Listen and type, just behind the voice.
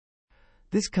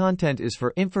This content is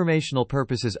for informational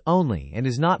purposes only and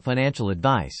is not financial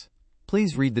advice.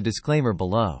 Please read the disclaimer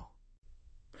below.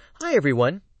 Hi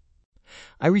everyone.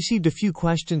 I received a few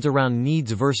questions around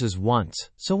needs versus wants,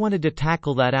 so wanted to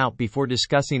tackle that out before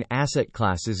discussing asset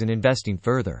classes and investing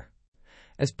further.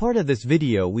 As part of this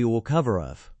video, we will cover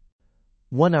of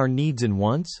 1. Our needs and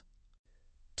wants.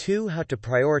 2. How to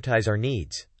prioritize our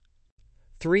needs.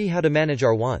 3. How to manage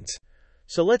our wants.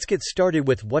 So let's get started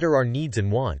with what are our needs and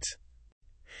wants.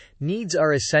 Needs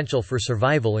are essential for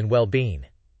survival and well-being.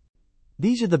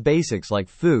 These are the basics like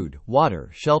food, water,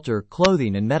 shelter,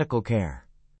 clothing, and medical care.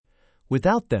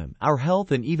 Without them, our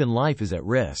health and even life is at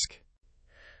risk.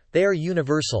 They are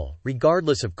universal,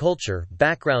 regardless of culture,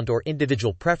 background, or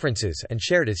individual preferences, and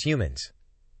shared as humans.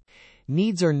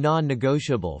 Needs are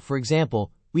non-negotiable. For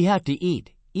example, we have to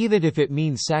eat, even if it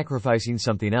means sacrificing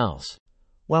something else.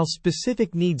 While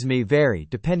specific needs may vary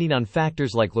depending on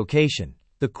factors like location,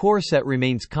 the core set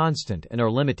remains constant and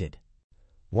are limited.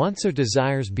 Wants are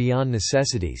desires beyond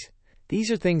necessities.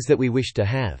 These are things that we wish to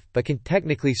have, but can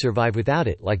technically survive without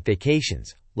it, like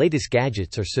vacations, latest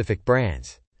gadgets, or specific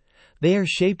brands. They are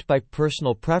shaped by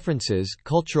personal preferences,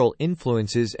 cultural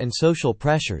influences, and social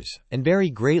pressures, and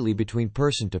vary greatly between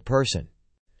person to person.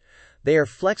 They are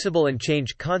flexible and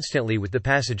change constantly with the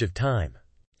passage of time.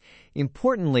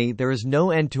 Importantly, there is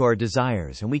no end to our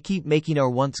desires, and we keep making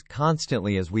our wants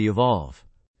constantly as we evolve.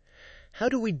 How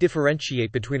do we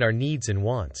differentiate between our needs and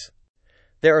wants?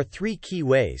 There are 3 key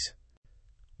ways.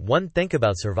 1. Think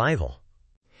about survival.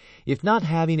 If not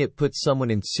having it puts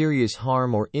someone in serious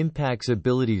harm or impacts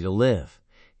ability to live,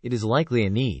 it is likely a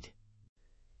need.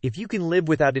 If you can live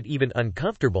without it even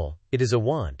uncomfortable, it is a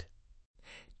want.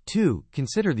 2.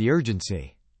 Consider the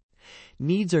urgency.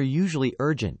 Needs are usually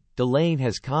urgent. Delaying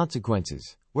has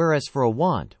consequences, whereas for a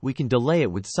want, we can delay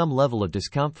it with some level of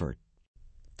discomfort.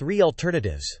 3.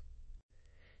 Alternatives.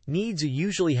 Needs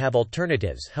usually have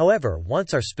alternatives, however,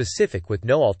 wants are specific with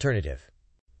no alternative.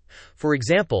 For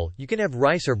example, you can have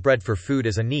rice or bread for food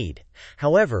as a need.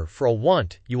 However, for a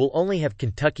want, you will only have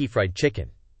Kentucky Fried Chicken.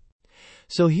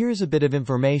 So here's a bit of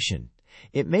information.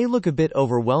 It may look a bit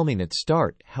overwhelming at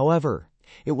start, however,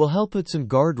 it will help put some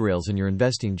guardrails in your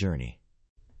investing journey.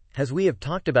 As we have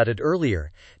talked about it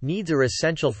earlier, needs are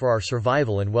essential for our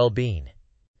survival and well-being.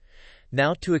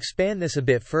 Now, to expand this a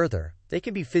bit further, they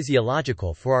can be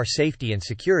physiological for our safety and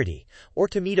security, or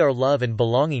to meet our love and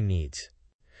belonging needs.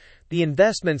 The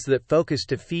investments that focus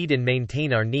to feed and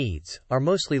maintain our needs are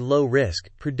mostly low-risk,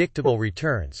 predictable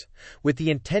returns, with the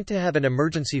intent to have an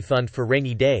emergency fund for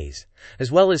rainy days,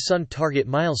 as well as some target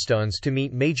milestones to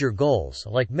meet major goals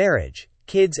like marriage,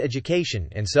 kids' education,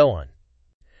 and so on.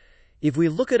 If we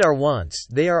look at our wants,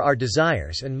 they are our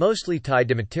desires and mostly tied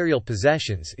to material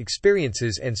possessions,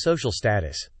 experiences, and social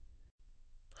status.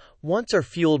 Wants are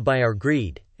fueled by our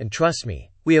greed, and trust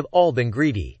me, we have all been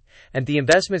greedy. And the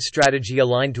investment strategy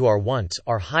aligned to our wants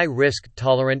are high-risk,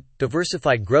 tolerant,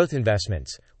 diversified growth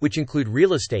investments, which include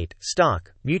real estate,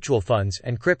 stock, mutual funds,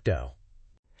 and crypto.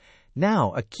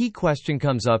 Now, a key question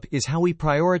comes up is how we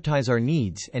prioritize our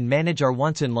needs and manage our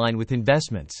wants in line with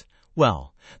investments.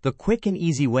 Well, the quick and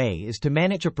easy way is to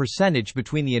manage a percentage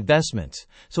between the investments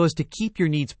so as to keep your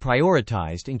needs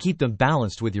prioritized and keep them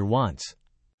balanced with your wants.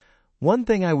 One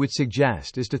thing I would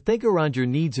suggest is to think around your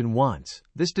needs and wants.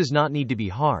 This does not need to be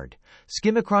hard.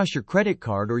 Skim across your credit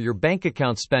card or your bank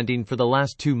account spending for the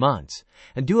last 2 months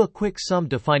and do a quick sum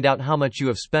to find out how much you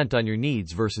have spent on your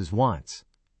needs versus wants.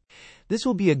 This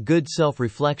will be a good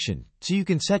self-reflection so you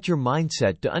can set your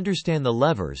mindset to understand the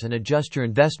levers and adjust your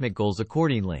investment goals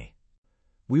accordingly.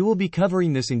 We will be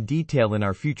covering this in detail in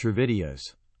our future videos.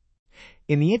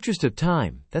 In the interest of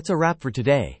time, that's a wrap for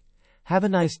today. Have a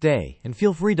nice day, and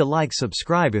feel free to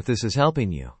subscribe if this is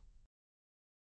helping you.